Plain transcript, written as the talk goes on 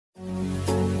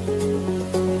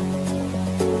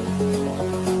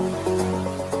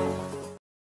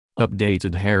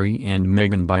Updated Harry and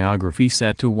Meghan biography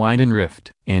set to widen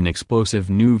rift. An explosive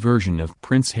new version of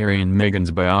Prince Harry and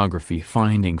Meghan's biography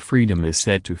Finding Freedom is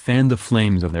set to fan the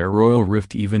flames of their royal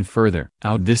rift even further.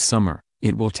 Out this summer,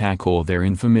 it will tackle their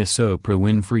infamous Oprah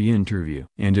Winfrey interview.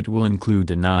 And it will include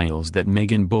denials that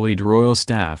Meghan bullied royal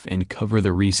staff and cover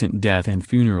the recent death and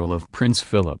funeral of Prince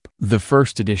Philip. The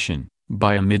first edition,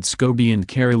 by Omid Scobie and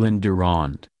Caroline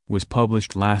Durand, was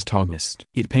published last August.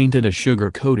 It painted a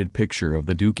sugar-coated picture of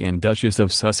the Duke and Duchess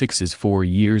of Sussex's 4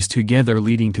 years together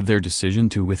leading to their decision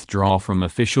to withdraw from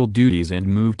official duties and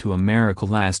move to America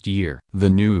last year. The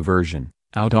new version,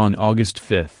 out on August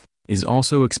 5th, is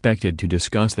also expected to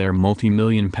discuss their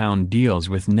multi-million-pound deals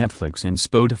with Netflix and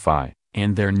Spotify,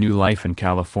 and their new life in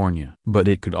California. But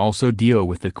it could also deal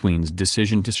with the Queen's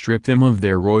decision to strip them of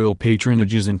their royal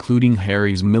patronages including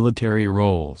Harry's military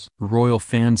roles. Royal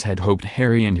fans had hoped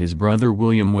Harry and his brother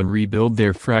William would rebuild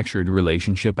their fractured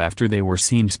relationship after they were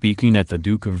seen speaking at the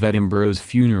Duke of Edinburgh's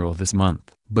funeral this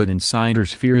month. But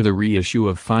insiders fear the reissue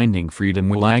of Finding Freedom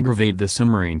will aggravate the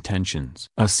simmering tensions.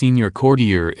 A senior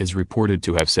courtier is reported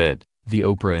to have said, "The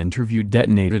Oprah interview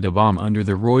detonated a bomb under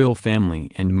the royal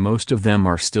family and most of them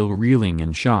are still reeling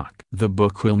in shock. The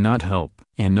book will not help,"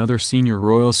 another senior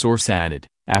royal source added.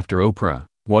 After Oprah,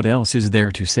 what else is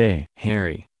there to say?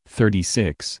 Harry,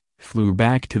 36, flew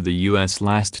back to the U.S.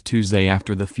 last Tuesday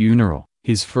after the funeral,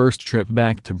 his first trip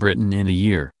back to Britain in a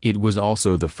year. It was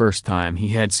also the first time he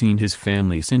had seen his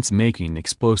family since making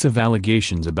explosive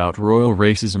allegations about royal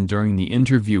racism during the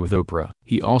interview with Oprah.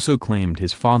 He also claimed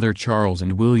his father Charles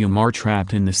and William are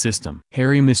trapped in the system.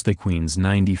 Harry missed the Queen's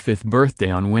 95th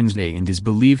birthday on Wednesday and is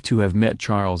believed to have met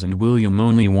Charles and William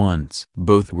only once.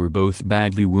 Both were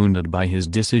badly wounded by his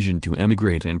decision to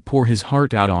emigrate and pour his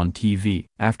heart out on TV.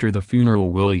 After the funeral,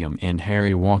 William and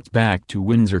Harry walked back to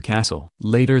Windsor Castle.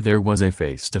 Later there was a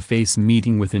face-to-face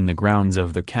meeting within the grounds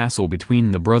of the castle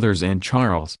between the brothers and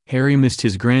Charles. Harry missed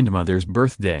his grandmother's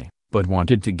birthday, but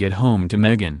wanted to get home to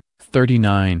Meghan,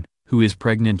 39, who is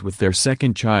pregnant with their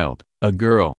second child, a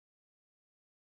girl.